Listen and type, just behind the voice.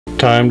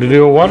Time to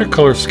do a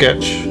watercolor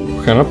sketch.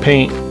 We're gonna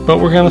paint, but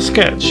we're gonna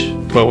sketch,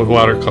 but with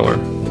watercolor,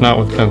 not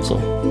with pencil.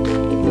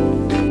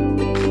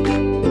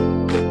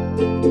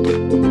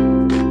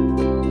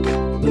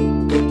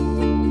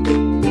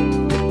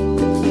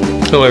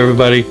 Hello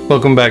everybody,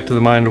 welcome back to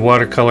the Mind of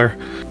Watercolor.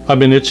 I've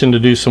been itching to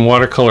do some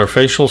watercolor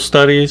facial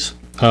studies.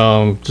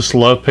 Just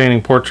love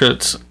painting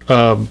portraits.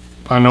 I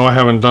know I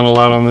haven't done a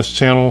lot on this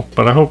channel,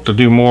 but I hope to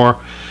do more.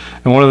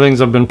 And one of the things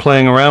I've been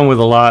playing around with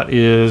a lot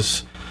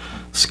is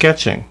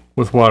sketching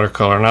with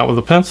watercolor, not with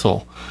a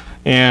pencil.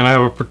 And I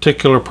have a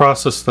particular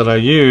process that I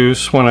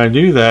use when I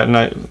do that.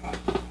 And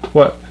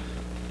what?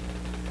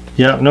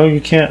 Yeah, no, you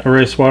can't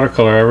erase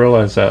watercolor. I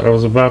realize that. I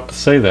was about to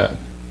say that.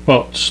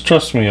 Well, just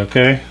trust me,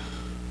 okay?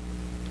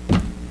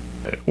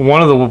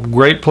 One of the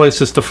great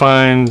places to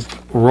find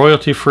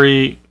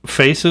royalty-free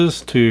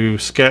faces to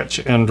sketch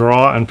and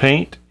draw and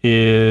paint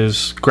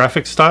is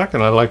Graphic Stock,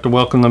 and I'd like to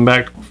welcome them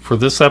back for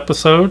this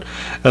episode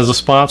as a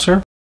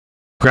sponsor.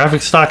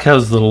 Graphic Stock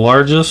has the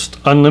largest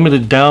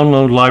unlimited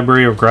download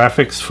library of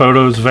graphics,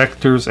 photos,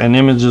 vectors, and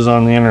images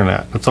on the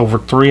internet. It's over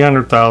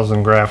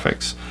 300,000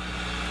 graphics.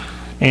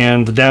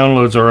 And the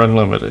downloads are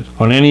unlimited.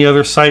 On any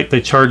other site,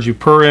 they charge you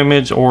per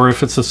image, or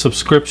if it's a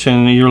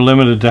subscription, you're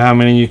limited to how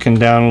many you can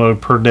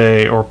download per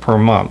day or per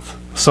month.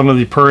 Some of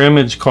the per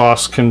image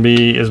costs can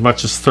be as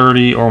much as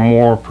 30 or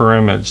more per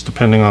image,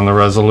 depending on the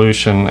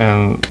resolution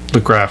and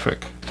the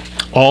graphic.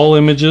 All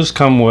images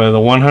come with a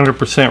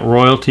 100%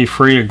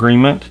 royalty-free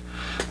agreement.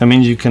 That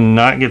means you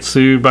cannot get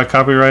sued by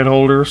copyright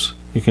holders.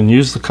 You can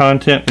use the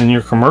content in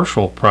your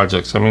commercial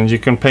projects. That means you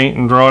can paint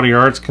and draw to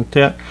your art's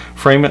content,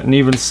 frame it, and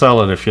even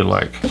sell it if you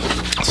like.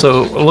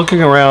 So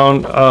looking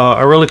around,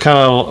 I really kind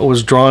of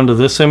was drawn to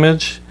this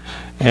image.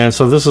 And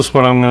so this is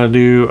what I'm going to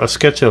do a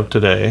sketch of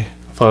today.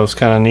 I thought it was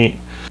kind of neat.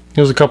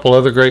 Here's a couple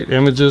other great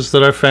images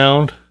that I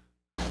found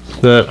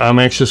that I'm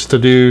anxious to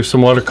do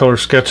some watercolor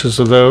sketches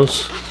of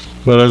those.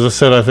 But as I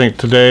said, I think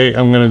today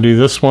I'm going to do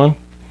this one.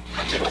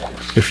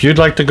 If you'd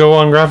like to go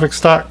on Graphic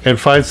Stock and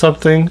find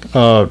something,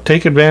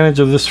 take advantage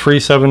of this free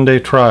 7-day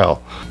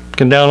trial. You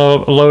can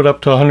download up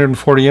to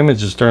 140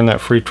 images during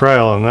that free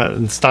trial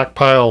and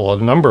stockpile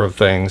a number of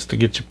things to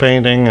get you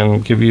painting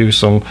and give you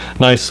some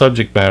nice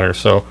subject matter.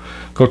 So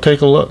go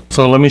take a look.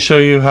 So let me show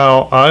you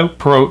how I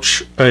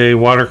approach a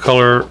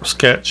watercolor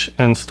sketch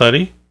and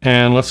study,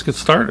 and let's get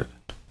started.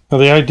 Now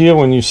the idea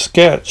when you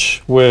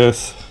sketch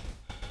with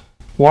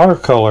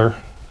watercolor,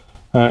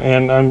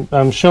 and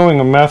I'm showing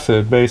a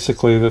method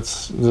basically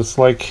that's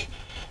like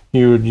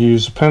you would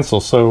use a pencil.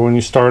 So when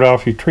you start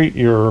off, you treat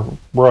your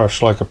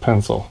brush like a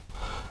pencil,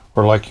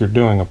 or like you're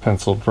doing a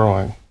pencil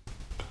drawing.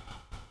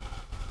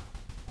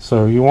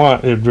 So you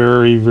want it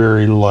very,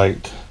 very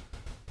light.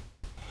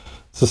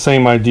 It's the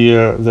same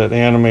idea that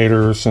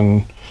animators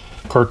and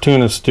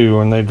cartoonists do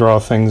when they draw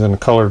things in a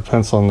colored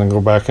pencil and then go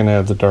back and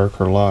add the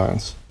darker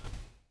lines.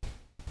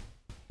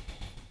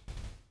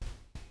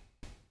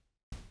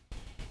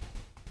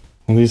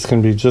 And these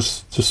can be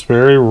just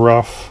very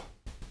rough.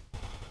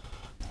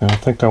 And I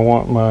think I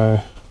want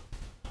my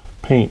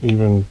paint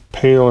even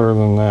paler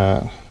than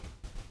that.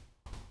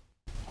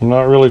 I'm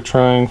not really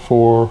trying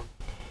for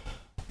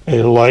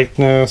a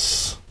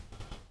likeness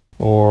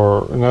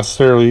or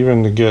necessarily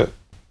even to get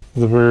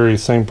the very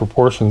same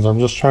proportions. I'm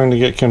just trying to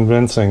get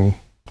convincing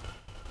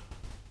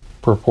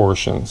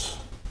proportions.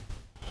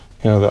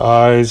 You know, the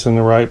eyes in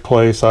the right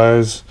place.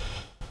 Eyes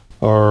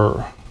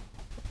are,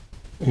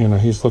 you know,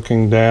 he's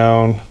looking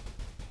down.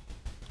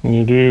 When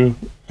you do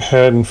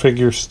head and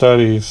figure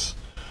studies,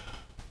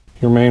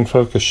 your main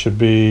focus should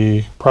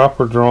be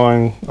proper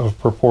drawing of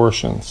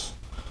proportions.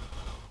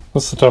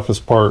 That's the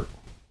toughest part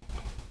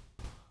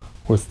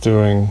with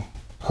doing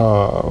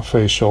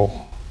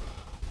facial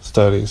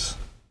studies.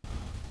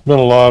 There's been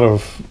a lot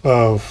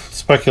of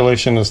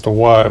speculation as to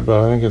why,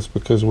 but I think it's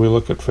because we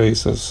look at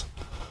faces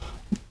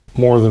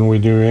more than we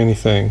do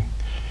anything.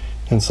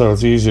 And so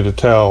it's easy to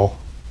tell,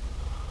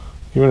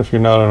 even if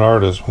you're not an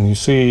artist, when you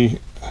see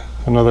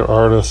another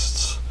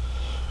artist's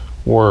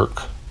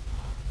work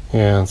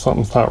and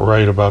something's not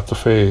right about the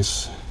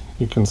face,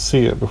 you can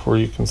see it before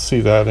you can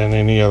see that in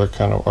any other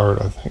kind of art,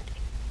 I think.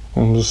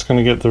 I'm just going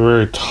to get the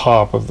very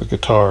top of the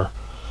guitar.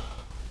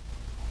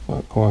 I'm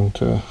not going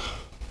to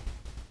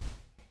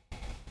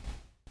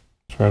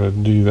try to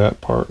do that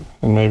part,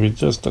 and maybe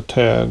just a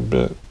tad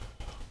bit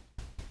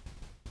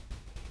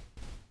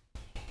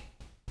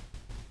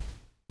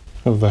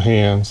of the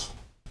hands.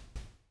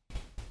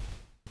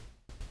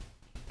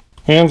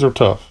 Hands are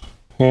tough.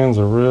 Hands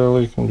are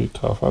really can be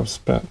tough. I've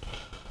spent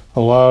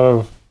a lot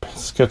of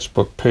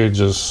sketchbook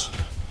pages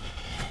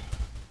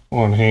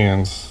on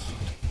hands.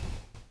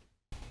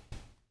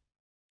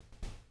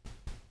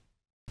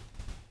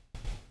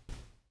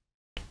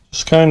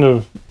 Just kind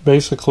of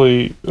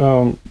basically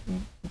dot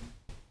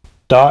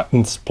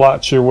and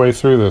splotch your way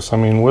through this. I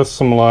mean, with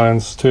some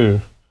lines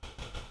too.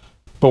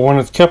 But when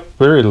it's kept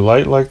very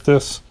light like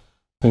this,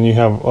 then you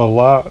have a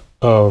lot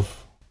of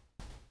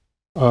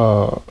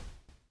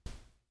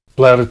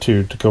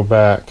latitude to go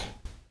back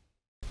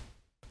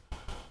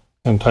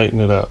and tighten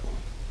it up.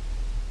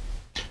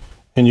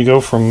 and you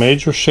go from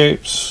major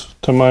shapes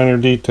to minor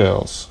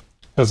details.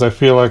 As I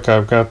feel like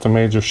I've got the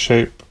major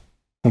shape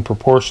and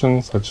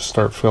proportions, I just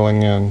start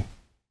filling in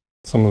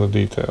some of the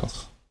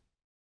details.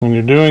 When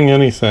you're doing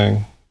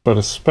anything, but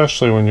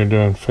especially when you're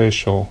doing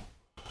facial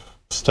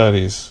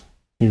studies,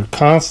 you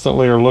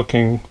constantly are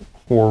looking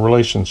for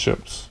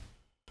relationships.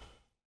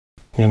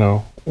 You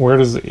know, where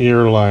does the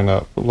ear line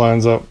up? It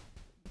lines up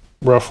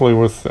roughly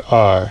with the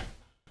eye.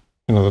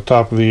 You know, the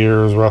top of the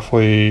ear is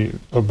roughly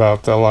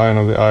about the line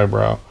of the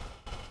eyebrow,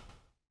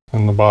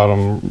 and the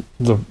bottom,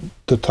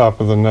 the top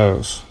of the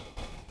nose.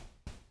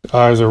 The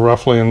eyes are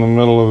roughly in the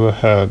middle of the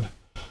head.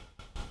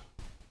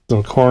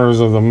 The corners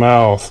of the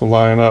mouth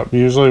line up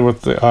usually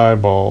with the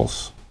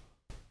eyeballs.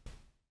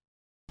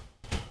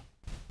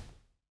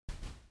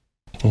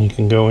 And you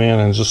can go in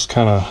and just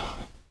kind of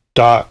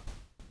dot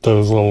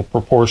those little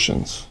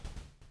proportions.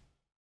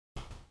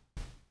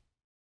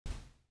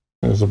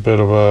 There's a bit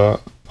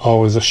of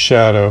always a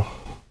shadow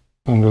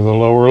under the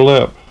lower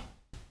lip.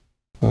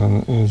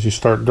 And as you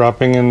start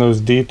dropping in those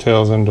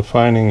details and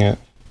defining it,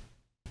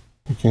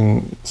 you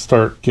can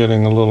start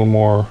getting a little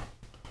more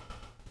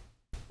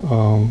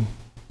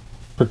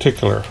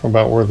particular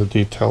about where the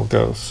detail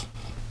goes.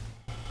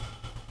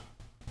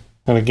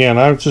 And again,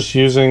 I'm just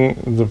using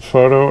the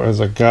photo as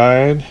a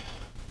guide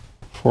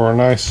for a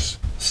nice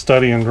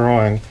study and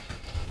drawing.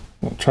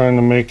 I'm trying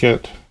to make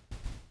it,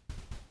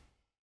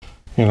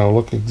 you know,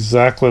 look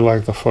exactly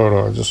like the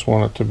photo. I just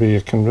want it to be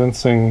a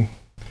convincing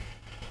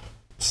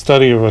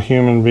study of a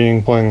human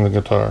being playing the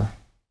guitar.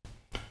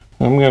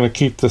 I'm going to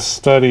keep this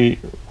study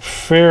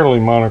fairly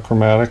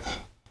monochromatic,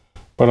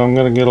 but I'm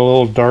going to get a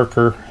little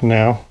darker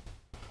now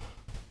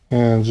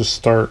and just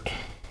start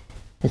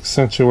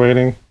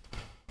accentuating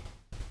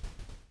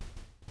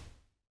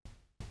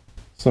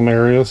some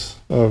areas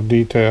of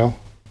detail.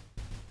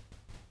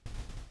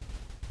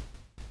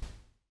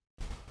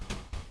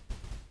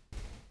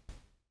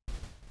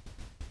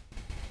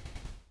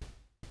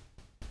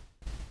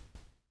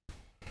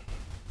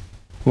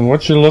 And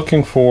what you're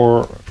looking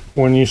for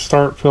when you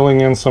start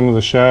filling in some of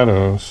the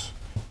shadows,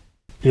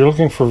 you're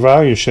looking for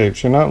value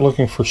shapes. You're not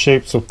looking for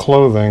shapes of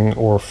clothing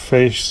or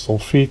facial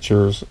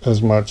features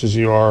as much as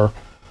you are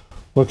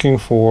looking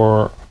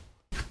for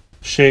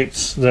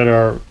shapes that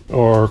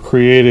are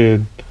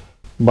created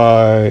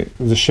by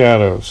the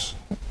shadows.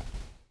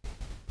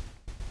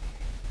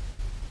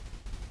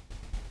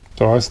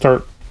 So I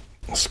start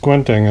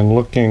squinting and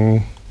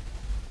looking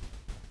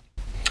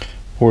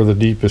for the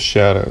deepest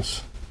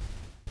shadows.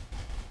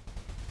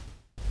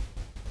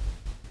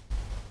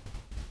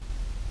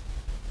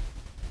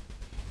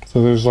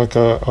 So there's like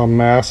a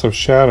massive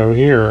shadow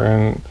here,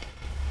 and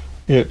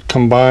it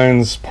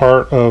combines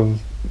part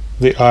of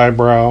the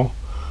eyebrow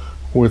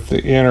with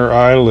the inner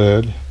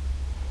eyelid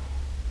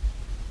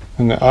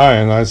and the eye.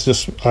 And I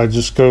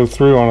just go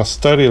through on a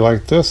study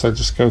like this, I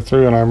just go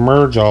through and I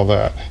merge all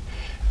that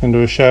into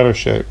a shadow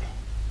shape.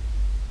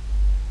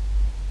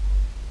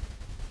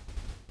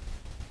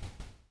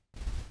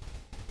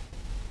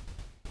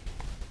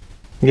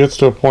 It gets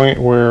to a point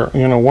where,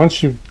 you know,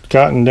 once you've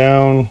gotten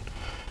down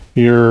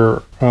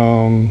your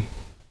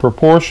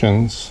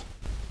proportions,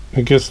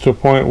 it gets to a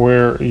point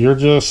where you're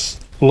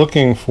just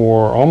looking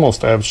for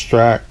almost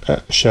abstract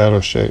shadow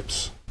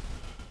shapes.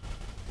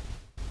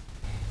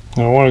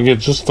 And I want to get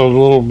just a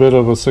little bit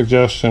of a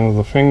suggestion of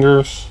the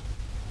fingers,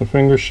 the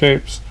finger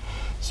shapes.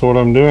 So what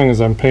I'm doing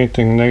is I'm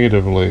painting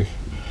negatively.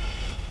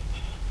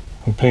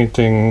 I'm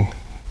painting,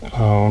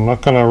 I'm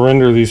not going to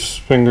render these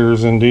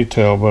fingers in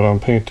detail, but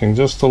I'm painting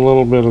just a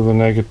little bit of the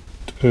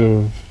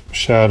negative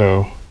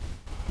shadow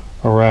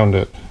around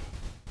it.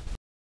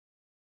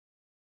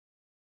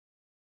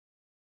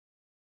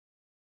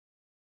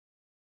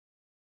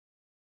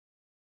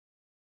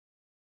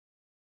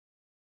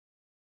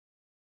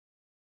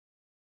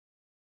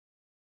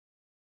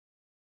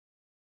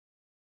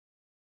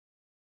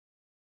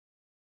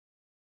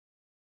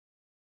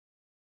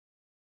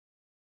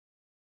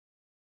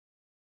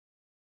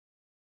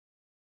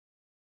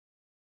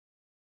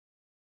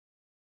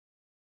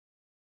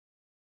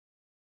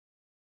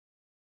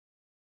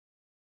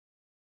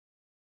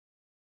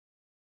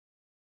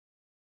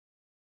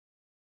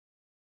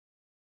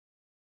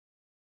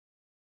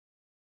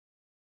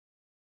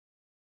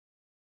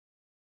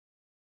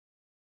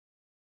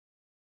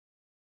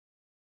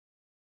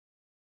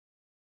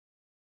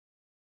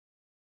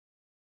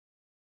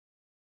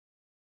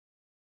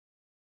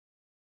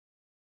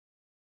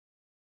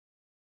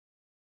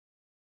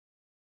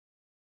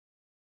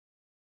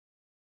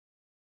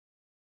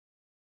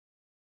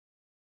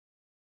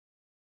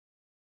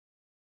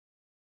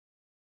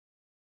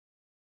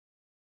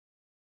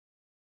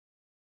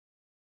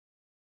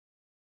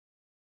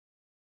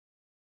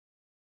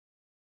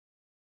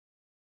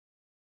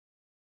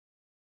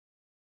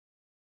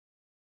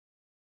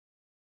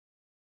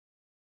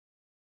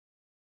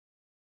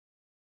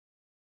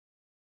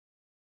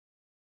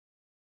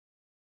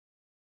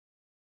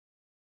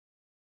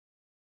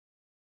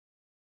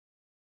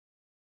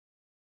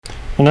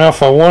 And now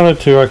if I wanted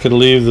to, I could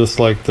leave this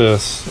like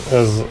this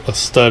as a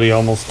study,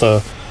 almost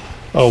a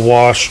a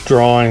wash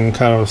drawing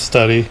kind of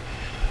study.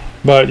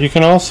 But you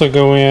can also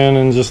go in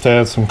and just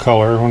add some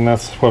color, and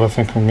that's what I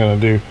think I'm going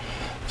to do.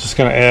 Just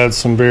going to add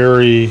some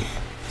very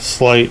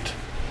slight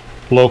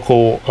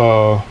local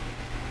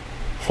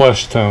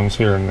flesh tones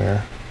here and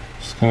there.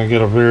 Just going to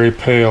get a very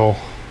pale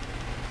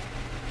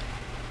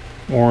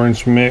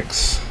orange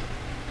mix.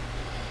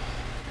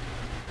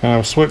 And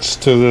I've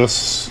switched to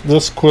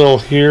this quill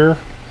here.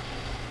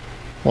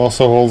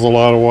 Also holds a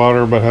lot of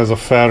water but has a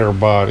fatter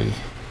body,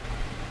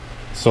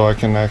 so I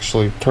can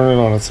actually turn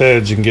it on its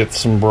edge and get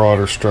some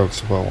broader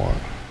strokes if I want.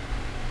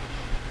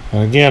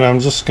 And again, I'm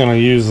just going to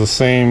use the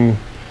same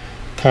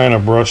kind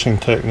of brushing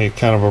technique,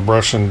 kind of a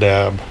brush and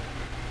dab.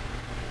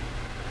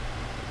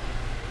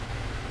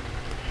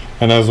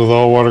 And as with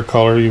all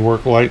watercolor, you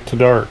work light to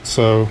dark,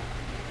 so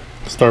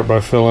start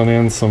by filling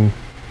in some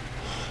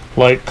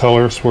light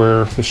colors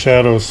where the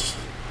shadows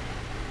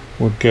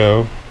would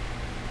go,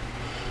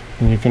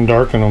 and you can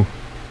darken them.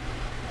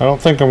 I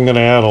don't think I'm going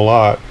to add a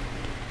lot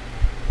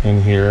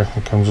in here. I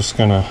think I'm just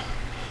going to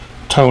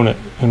tone it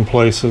in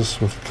places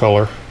with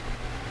color.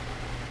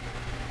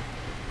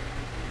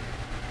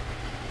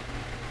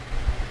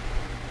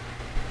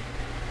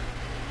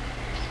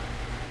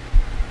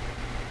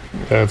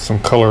 Add some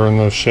color in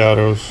those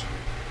shadows.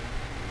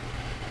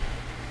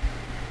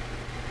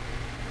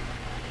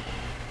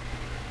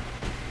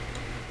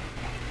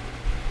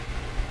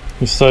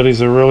 These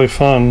studies are really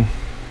fun.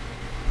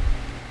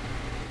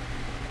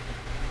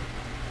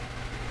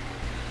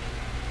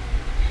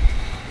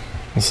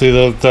 You see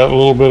that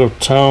little bit of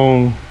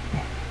tone,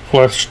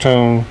 flesh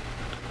tone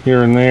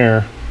here and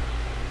there,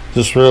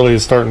 just really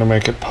is starting to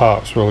make it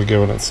pop. It's really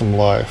giving it some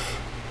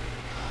life.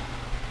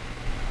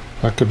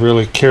 I could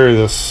really carry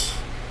this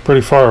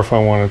pretty far if I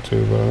wanted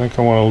to, but I think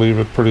I want to leave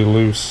it pretty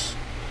loose.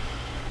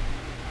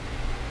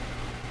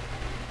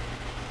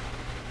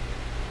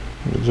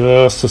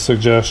 Just a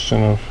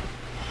suggestion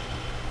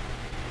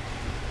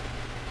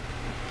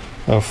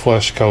of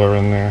flesh color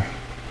in there.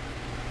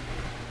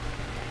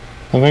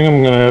 I think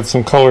I'm going to add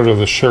some color to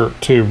the shirt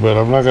too, but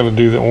I'm not going to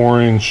do the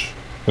orange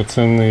that's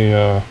in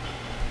the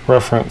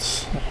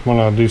reference. I'm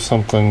going to do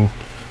something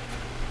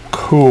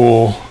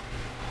cooler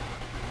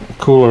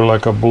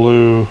like a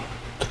blue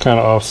to kind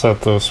of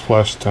offset those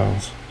flesh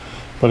tones.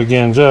 But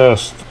again,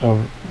 just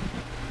a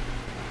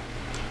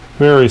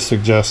very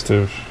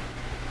suggestive,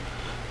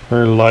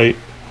 very light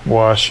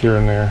wash here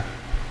and there.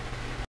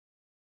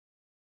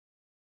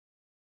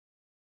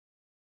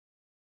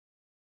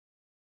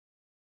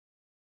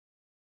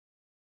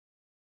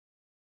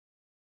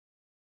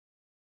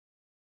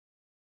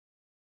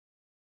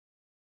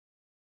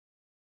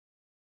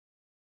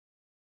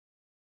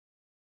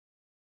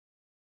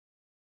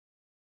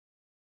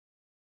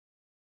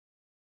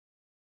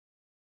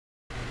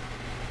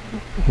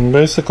 And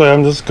basically,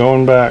 I'm just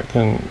going back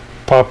and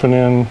popping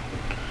in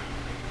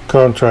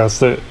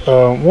contrast.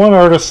 One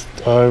artist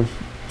I've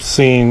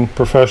seen,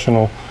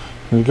 professional,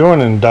 you go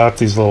in and dot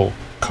these little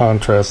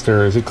contrast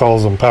areas. He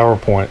calls them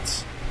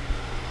PowerPoints.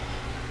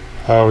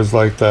 I always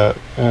like that,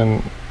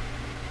 and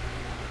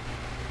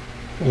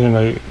you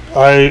know,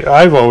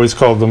 I've always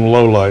called them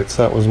lowlights.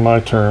 That was my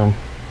term.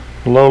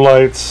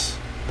 Lowlights,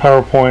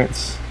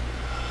 PowerPoints.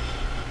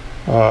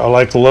 I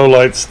like the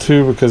lowlights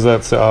too because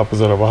that's the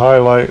opposite of a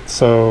highlight.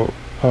 So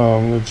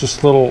they're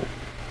just little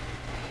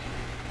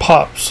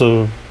pops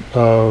of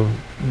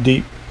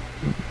deep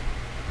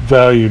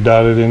value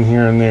dotted in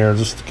here and there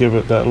just to give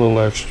it that little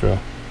extra.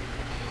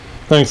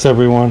 Thanks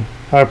everyone.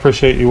 I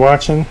appreciate you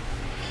watching.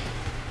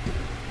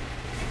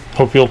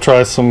 Hope you'll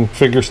try some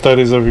figure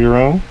studies of your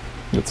own.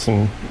 Get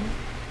some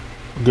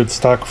good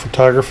stock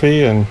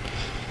photography and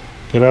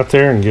get out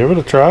there and give it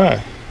a try.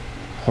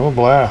 Have a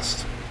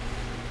blast.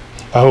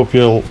 I hope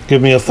you'll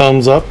give me a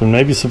thumbs up and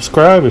maybe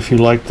subscribe if you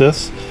like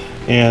this.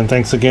 And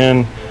thanks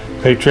again,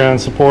 Patreon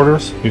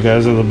supporters. You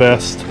guys are the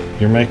best.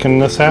 You're making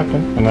this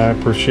happen, and I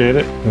appreciate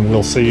it. And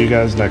we'll see you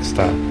guys next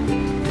time.